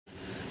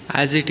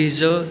As it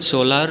is a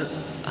solar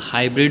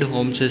hybrid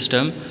home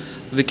system,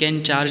 we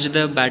can charge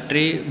the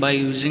battery by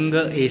using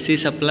a AC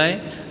supply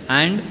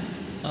and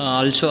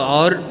also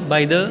or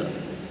by the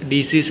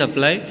DC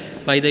supply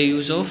by the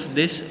use of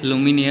this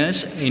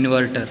Luminous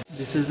inverter.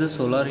 This is the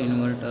solar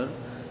inverter,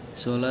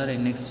 solar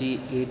NXG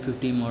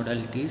 850 model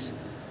it is.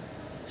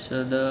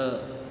 So the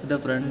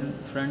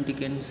front you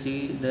can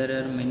see there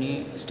are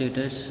many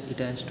status. It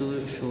has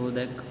to show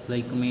that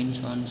like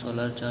mains on,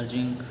 solar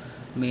charging,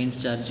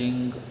 mains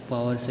charging,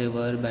 power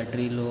saver,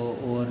 battery low,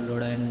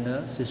 overload,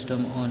 and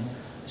system on.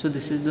 So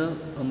this is the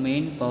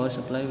main power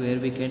supply where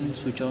we can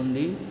switch on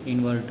the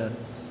inverter.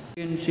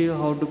 You can see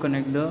how to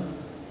connect the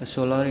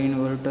solar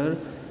inverter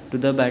to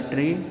the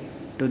battery,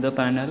 to the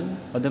panel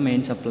or the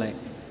main supply.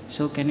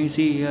 So can you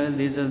see here,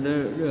 these are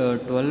the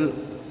 12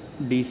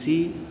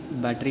 DC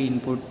battery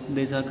input.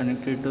 These are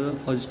connected to the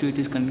positive. It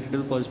is connected to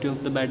the positive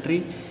of the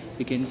battery,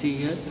 you can see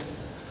here,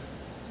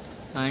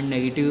 and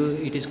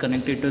negative, it is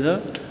connected to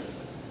the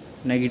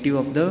negative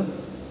of the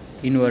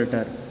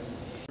inverter.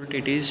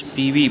 It is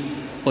PV,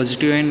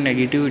 positive and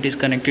negative, it is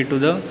connected to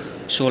the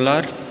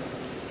solar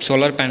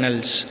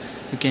panels.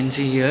 You can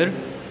see here,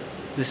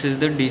 this is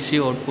the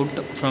DC output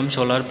from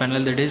solar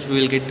panel, that is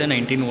we will get the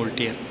 19 volt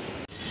here.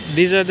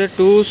 These are the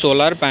two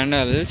solar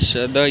panels,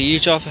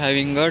 each of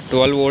having a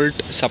 12 volt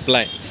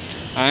supply,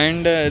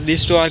 and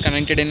these two are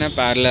connected in a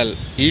parallel.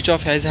 Each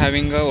of has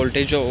having a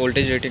voltage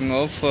rating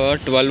of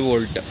 12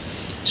 volt,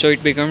 so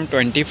it becomes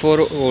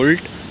 24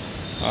 volt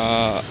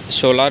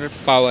solar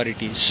power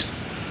it is,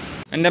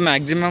 and the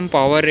maximum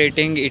power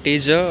rating it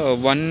is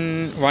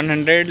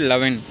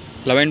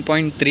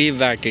 11.3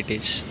 watt it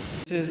is.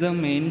 This is the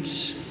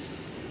mains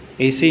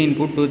AC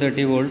input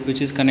 230 volt,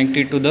 which is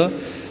connected to the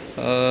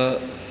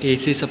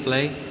AC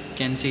supply,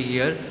 can see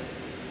here.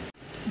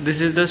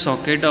 This is the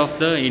socket of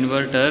the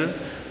inverter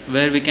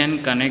where we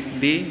can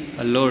connect the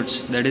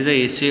loads, that is the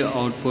AC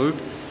output.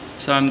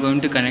 So I am going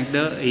to connect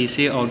the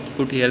AC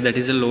output here, that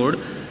is a load.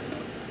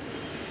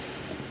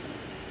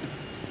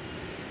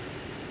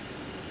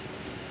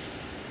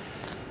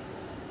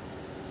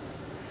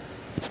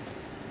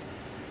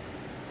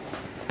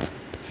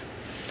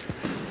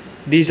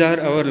 These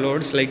are our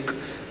loads like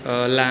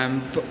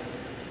lamp,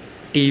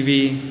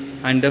 TV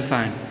and the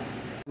fan.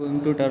 I am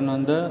going to turn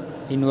on the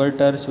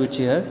inverter switch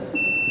here.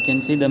 You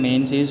can see the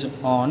mains is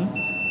on.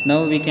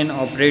 Now we can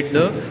operate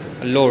the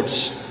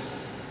loads.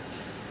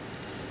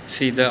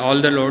 See, all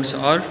the loads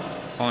are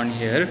on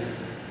here.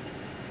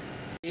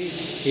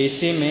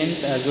 AC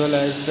mains as well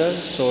as the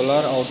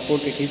solar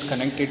output, it is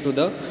connected to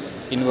the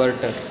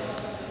inverter.